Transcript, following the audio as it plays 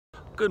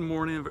Good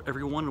morning,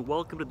 everyone, and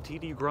welcome to the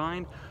TD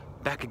Grind.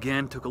 Back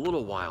again. Took a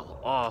little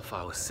while off.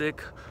 I was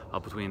sick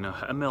between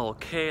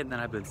MLK, and then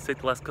I've been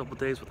sick the last couple of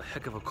days with a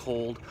heck of a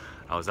cold.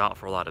 I was out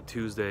for a lot of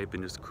Tuesday,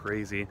 been just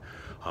crazy.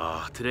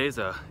 Today's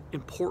a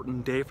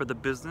important day for the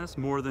business,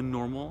 more than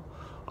normal.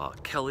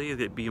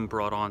 Kelly being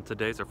brought on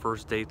today. It's her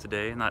first day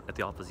today. Not at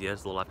the office yet.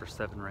 It's a little after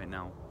 7 right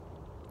now,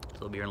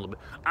 so I'll be here in a little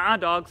bit.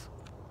 Dogs!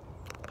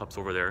 Pups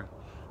over there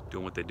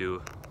doing what they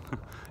do,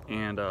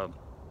 and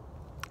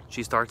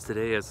she starts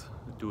today as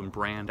doing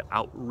brand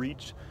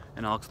outreach,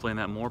 and I'll explain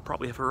that more.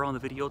 Probably have her on the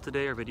video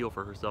today, or video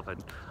for herself.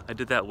 I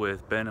did that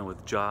with Ben and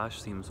with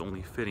Josh. Seems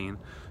only fitting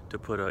to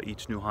put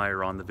each new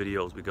hire on the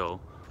video as we go.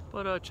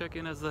 But check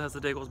in as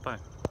the day goes by.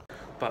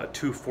 About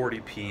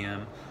 2:40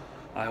 p.m.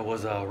 I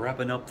was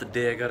wrapping up the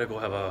day. I gotta go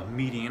have a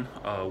meeting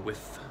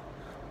with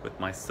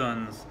my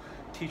son's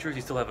teachers.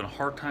 He's still having a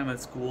hard time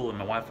at school, and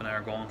my wife and I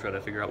are going to try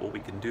to figure out what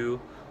we can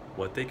do,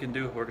 what they can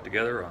do, work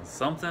together on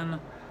something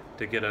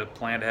to get a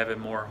plan to have him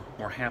more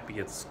happy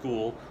at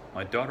school.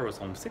 My daughter was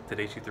homesick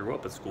today. She threw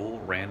up at school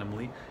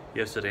randomly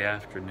yesterday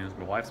afternoon.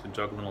 My wife's been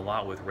juggling a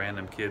lot with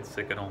random kids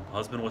sick at home.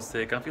 Husband was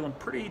sick. I'm feeling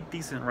pretty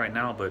decent right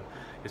now, but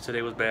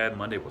yesterday was bad.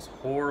 Monday was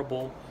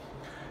horrible,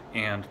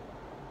 and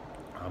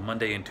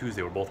Monday and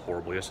Tuesday were both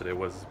horrible. Yesterday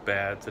was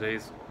bad.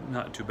 Today's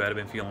not too bad. I've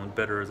been feeling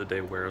better as the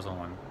day wears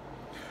on.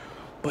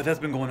 But that's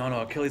been going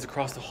on. Kelly's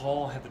across the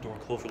hall. I have the door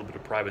closed for a little bit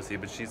of privacy,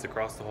 but she's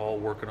across the hall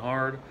working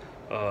hard.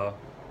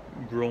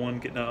 Growing,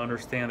 getting to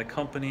understand the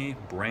company,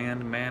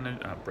 brand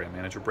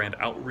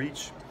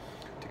outreach,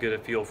 to get a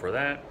feel for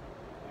that.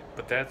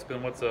 But that's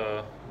been what's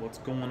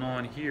going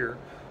on here.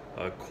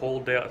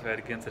 Cold day outside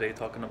again today,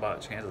 talking about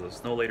chances of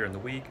snow later in the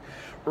week.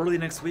 Early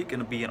next week,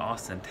 gonna be in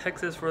Austin,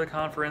 Texas for the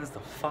conference. The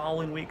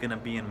following week, gonna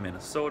be in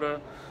Minnesota.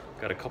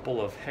 Got a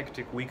couple of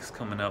hectic weeks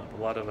coming up.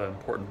 A lot of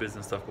important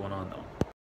business stuff going on though.